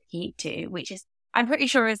have to keep to, which is, I'm pretty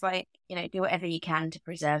sure is like, do whatever you can to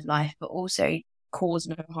preserve life, but also cause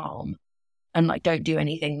no harm and like don't do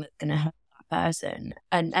anything that's going to hurt that person.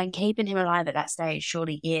 And keeping him alive at that stage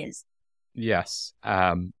surely is. Yes.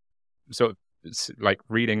 So like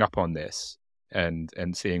reading up on this and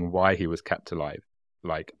seeing why he was kept alive,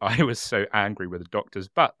 like I was so angry with the doctors,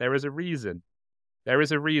 but there is a reason. There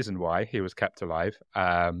is a reason why he was kept alive,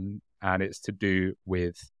 and it's to do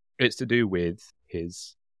with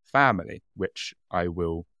his family, which I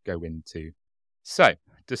will go into. So,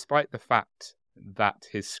 despite the fact that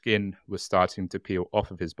his skin was starting to peel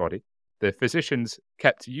off of his body, the physicians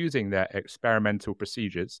kept using their experimental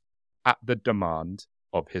procedures at the demand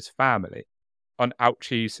of his family. On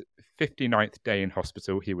Ouchi's 59th day in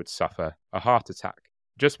hospital, he would suffer a heart attack.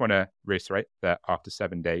 Just want to reiterate that after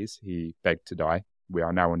 7 days, he begged to die. We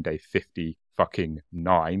are now on day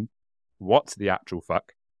 50-9. What's the actual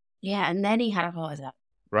fuck? Yeah, and then he had a heart attack.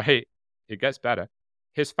 Right. It gets better.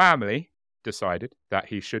 His family decided that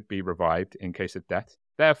he should be revived in case of death.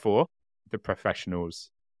 Therefore, the professionals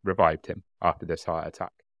revived him after this heart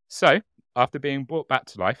attack. So, after being brought back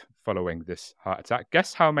to life following this heart attack,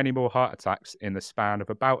 guess how many more heart attacks in the span of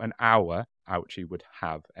about an hour Ouchi would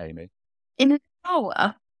have, Amy? In an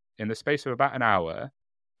hour? In the space of about an hour.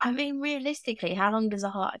 I mean, realistically, how long does a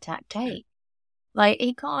heart attack take? Like,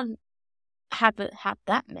 he can't have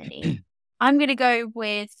that many. I'm gonna go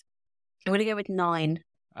with 9.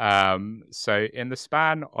 So in the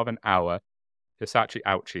span of an hour, Hisashi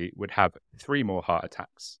Ouchi would have 3 more heart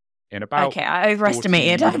attacks. In about okay, I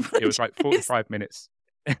overestimated. It was like 45 minutes.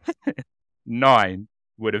 9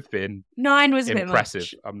 would have been 9 was impressive. A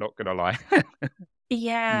bit much. I'm not gonna lie.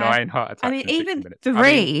 Yeah, 9 heart attacks. I mean, in even 60 minutes.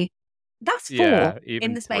 3. That's 4 yeah,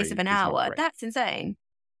 in the space of an hour. Great. That's insane.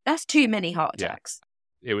 That's too many heart attacks.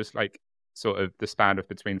 Yeah. It was like sort of the span of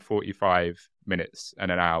between 45 minutes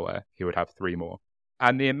and an hour. He would have 3 more.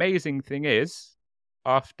 And the amazing thing is,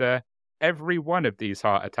 after every one of these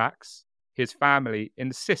heart attacks, his family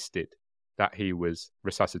insisted that he was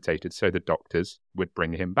resuscitated, so the doctors would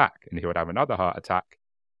bring him back and he would have another heart attack.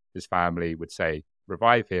 His family would say,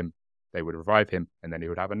 revive him. They would revive him, and then he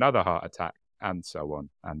would have another heart attack, and so on,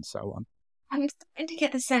 and so on. I'm starting to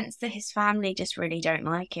get the sense that his family just really don't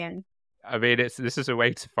like him. I mean, this is a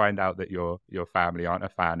way to find out that your family aren't a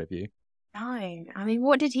fan of you. No. I mean,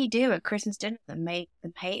 what did he do at Christmas dinner that made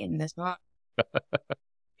them hate him this much?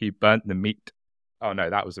 He burnt the meat. Oh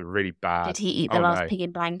no, that was a really bad... Did he eat the last pig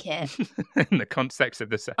in blanket? In the context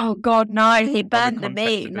of this... Oh God, no, he burned the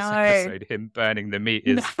meat, no. Episode, him burning the meat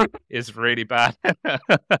is really bad.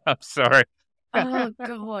 I'm sorry. Oh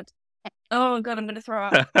God. Oh God, I'm going to throw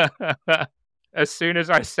up. As soon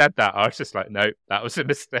as I said that, I was just like, no, that was a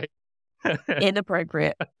mistake.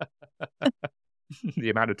 Inappropriate.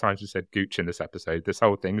 The amount of times you said gooch in this episode, this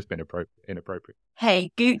whole thing's been inappropriate.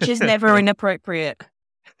 Hey, gooch is never inappropriate.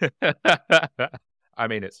 I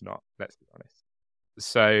mean, it's not, let's be honest.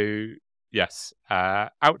 So, yes,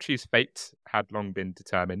 Ouchi's fate had long been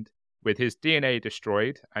determined. With his DNA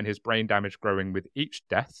destroyed and his brain damage growing with each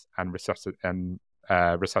death and resuscitation,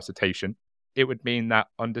 it would mean that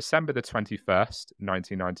on December the 21st,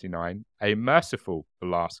 1999, a merciful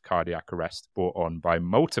last cardiac arrest brought on by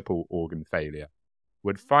multiple organ failure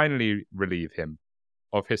would finally relieve him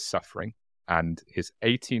of his suffering, and his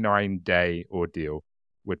 89-day ordeal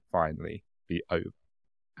would finally be over.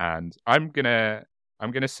 And I'm gonna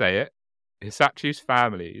say it. Hisachi's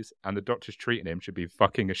families and the doctors treating him should be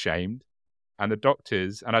fucking ashamed. And the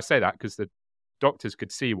doctors, and I say that because the doctors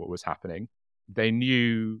could see what was happening. They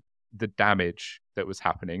knew the damage that was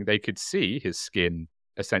happening. They could see his skin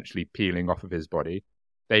essentially peeling off of his body.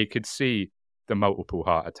 They could see the multiple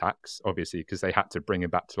heart attacks, obviously, because they had to bring him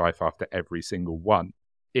back to life after every single one.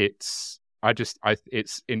 It's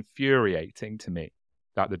infuriating to me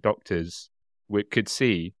that the doctors could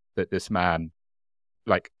see that this man,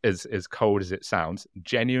 like as cold as it sounds,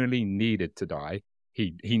 genuinely needed to die.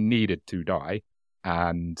 He needed to die,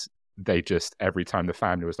 and they just, every time the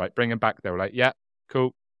family was like, bring him back, they were like, yeah,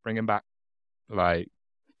 cool, bring him back. Like,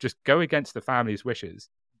 just go against the family's wishes.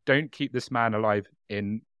 Don't keep this man alive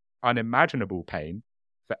in unimaginable pain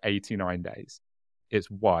for 89 days. It's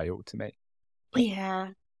wild to me.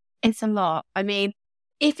 Yeah, it's a lot. I mean,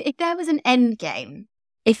 if there was an end game,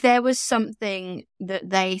 if there was something that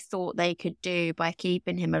they thought they could do by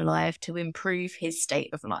keeping him alive to improve his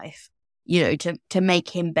state of life, you know, to make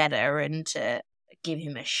him better and to give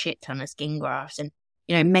him a shit ton of skin grafts and,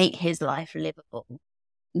 you know, make his life livable,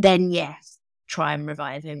 then yes, try and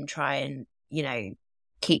revive him, try and, you know,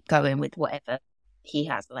 keep going with whatever he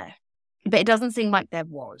has left. But it doesn't seem like there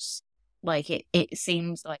was. Like, it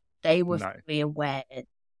seems like they were fully aware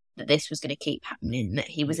that this was going to keep happening, that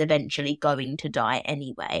he was eventually going to die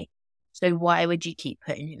anyway. So why would you keep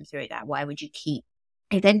putting him through that? Why would you keep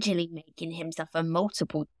eventually making him suffer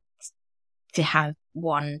multiple deaths to have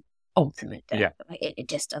one ultimate death? Yeah. Like, it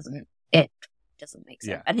just doesn't make sense.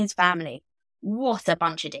 Yeah. And his family, what a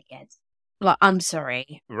bunch of dickheads. Like, I'm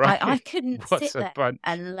sorry. Right. I couldn't sit there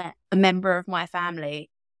and let a member of my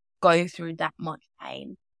family go through that much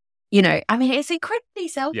pain. You know, I mean, it's incredibly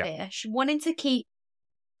selfish, wanting to keep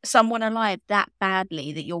someone alive that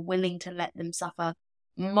badly that you're willing to let them suffer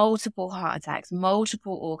multiple heart attacks,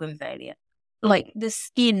 multiple organ failure, like the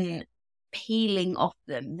skin peeling off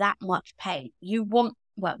them, that much pain.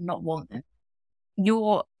 Not want them.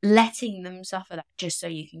 You're letting them suffer that just so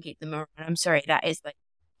you can keep them around. I'm sorry, that is like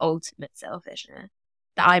ultimate selfishness.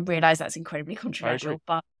 I realise that's incredibly controversial,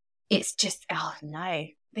 but it's just, oh no,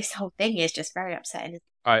 this whole thing is just very upsetting.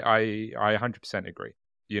 I 100% agree.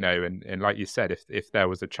 You know, and like you said, if there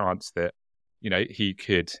was a chance that, you know, he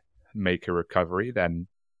could make a recovery, then,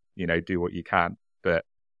 you know, do what you can. But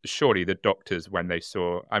surely the doctors, when they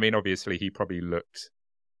saw, I mean, obviously he probably looked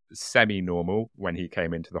semi-normal when he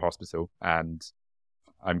came into the hospital, and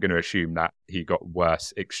I'm going to assume that he got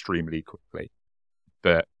worse extremely quickly.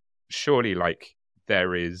 But surely, like,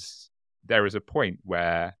 there is a point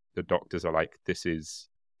where the doctors are like,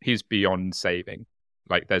 he's beyond saving.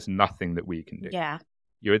 Like, there's nothing that we can do. Yeah.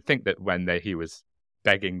 You would think that when he was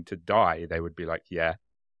begging to die, they would be like, yeah,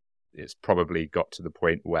 it's probably got to the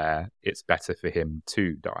point where it's better for him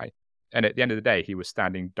to die. And at the end of the day, he was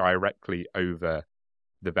standing directly over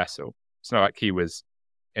the vessel. It's not like he was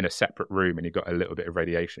in a separate room and he got a little bit of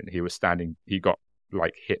radiation. He got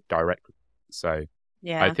like hit directly. So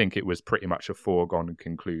yeah. I think it was pretty much a foregone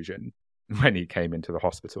conclusion when he came into the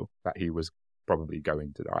hospital that he was probably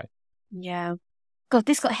going to die. Yeah. God,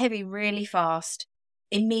 this got heavy really fast.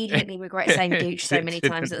 Immediately regret saying gooch so many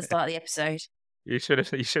times at the start of the episode. You should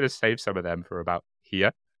have saved some of them for about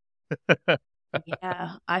here.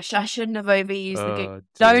 Yeah, I shouldn't have overused the Oh, gooch.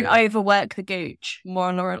 Don't dear. overwork the gooch.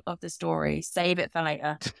 Moral of the story. Save it for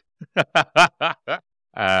later.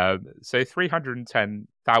 So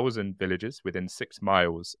 310,000 villagers within 6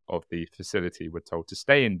 miles of the facility were told to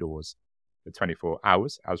stay indoors for 24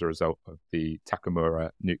 hours as a result of the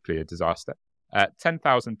Takamura nuclear disaster.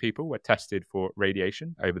 10,000 people were tested for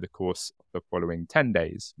radiation over the course of the following 10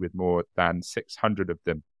 days, with more than 600 of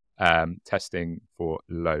them testing for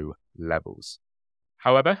low levels.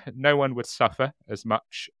 However, no one would suffer as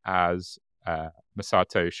much as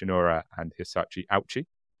Masato Shinora and Hisashi Ouchi.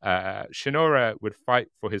 Shinora would fight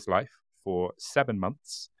for his life for 7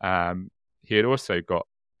 months. He had also got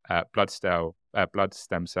blood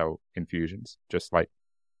stem cell infusions, just like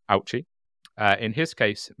Ouchi. In his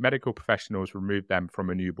case, medical professionals removed them from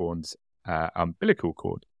a newborn's umbilical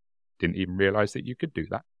cord. Didn't even realize that you could do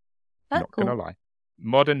that. That's Not cool. gonna lie.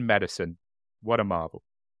 Modern medicine, what a marvel.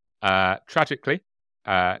 Tragically,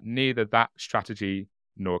 neither that strategy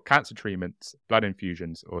nor cancer treatments, blood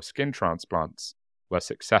infusions, or skin transplants were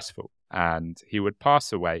successful, and he would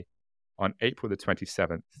pass away on April the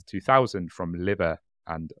 27th, 2000 from liver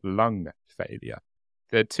and lung failure.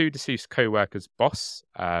 The two deceased co-workers' boss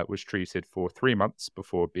was treated for 3 months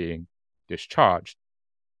before being discharged.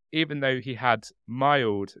 Even though he had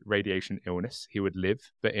mild radiation illness, he would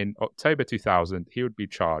live, but in October 2000, he would be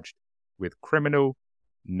charged with criminal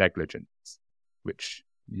negligence, which,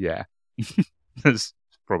 yeah, is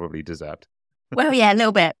probably deserved. Well, yeah, a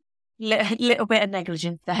little bit. Little bit of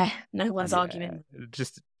negligence there. No one's Yeah, arguing.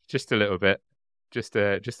 Just a little bit. Just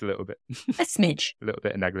a little bit. A smidge. A little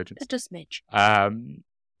bit of negligence. Just a smidge.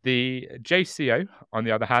 The JCO, on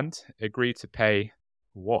the other hand, agreed to pay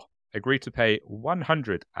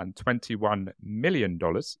 $121 million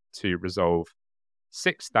to resolve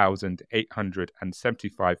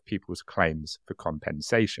 6,875 people's claims for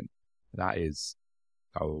compensation. That is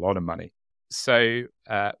a lot of money. So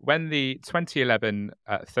when the 2011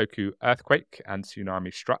 Thoku earthquake and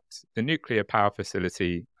tsunami struck, the nuclear power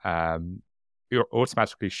facility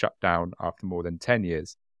automatically shut down after more than 10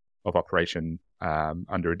 years of operation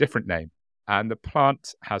under a different name. And the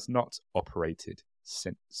plant has not operated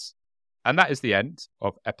since. And that is the end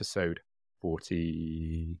of episode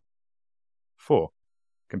 44.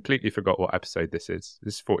 Completely forgot what episode this is.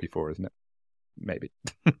 This is 44, isn't it? Maybe.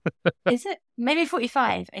 Is it? Maybe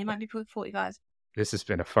 45. It might be 45. This has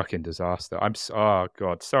been a fucking disaster. Oh,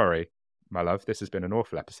 God. Sorry, my love. This has been an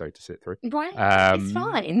awful episode to sit through. Right? It's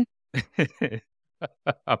fine.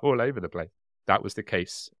 I'm all over the place. That was the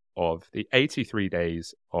case of the 83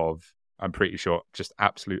 days of, I'm pretty sure, just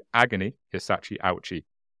absolute agony Hisashi Ouchi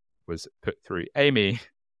was put through. Amy,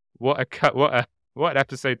 what an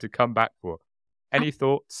episode to come back for. Any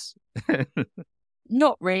thoughts?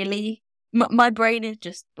 Not really. My brain is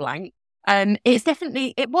just blank.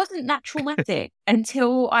 It wasn't that traumatic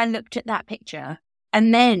until I looked at that picture,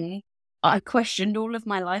 and then I questioned all of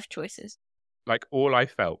my life choices. Like, all I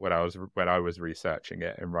felt when I was researching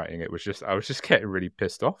it and writing it was just, I was just getting really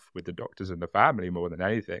pissed off with the doctors and the family more than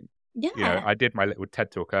anything. Yeah. You know, I did my little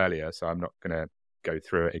TED talk earlier, so I'm not gonna go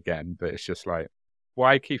through it again. But it's just like,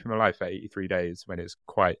 why keep him alive for 83 days when it's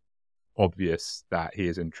quite obvious that he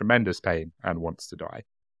is in tremendous pain and wants to die?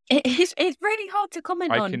 It's really hard to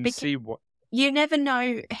comment on. I can see what... You never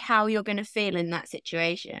know how you're going to feel in that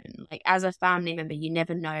situation. Like, as a family member, you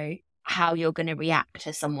never know how you're going to react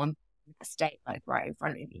to someone in a state like right in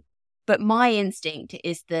front of you. But my instinct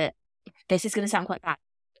is that, this is going to sound quite bad,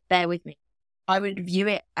 bear with me, I would view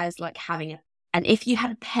it as like having and if you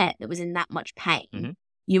had a pet that was in that much pain,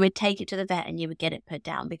 you would take it to the vet and you would get it put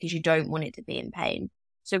down because you don't want it to be in pain.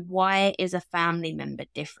 So why is a family member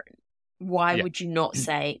different? Why would you not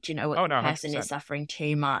say, do you know what, the person 100%. Is suffering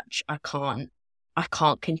too much? I can't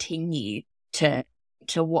continue to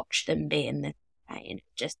watch them be in the pain.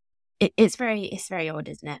 It's very odd,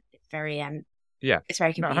 isn't it? It's very it's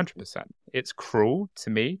very confusing. No, 100%. It's cruel to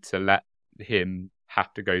me to let him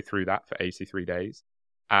have to go through that for 83 days,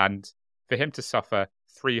 and for him to suffer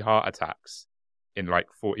 3 heart attacks in like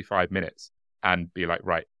 45 minutes and be like,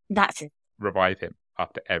 right, that's it. Revive him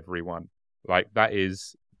after every one. Like, that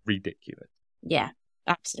is ridiculous. Yeah,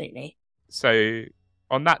 absolutely. So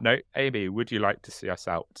on that note, Amy, would you like to see us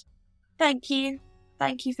out? Thank you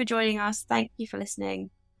for joining us. Thank you for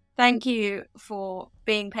listening. Thank you for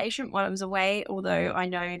being patient while I was away, although I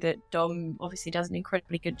know that Dom obviously does an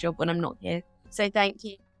incredibly good job when I'm not here. So thank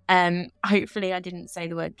you. Hopefully I didn't say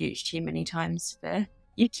the word gooch too many times for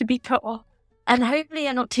you to be put off. And hopefully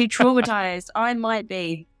you're not too traumatized. I might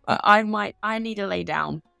be. I need a lay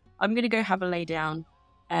down. I'm going to go have a lay down.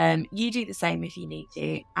 You do the same if you need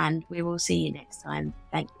to, and we will see you next time.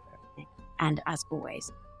 Thank you. And as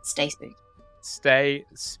always, stay spooky. Stay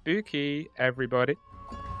spooky, everybody.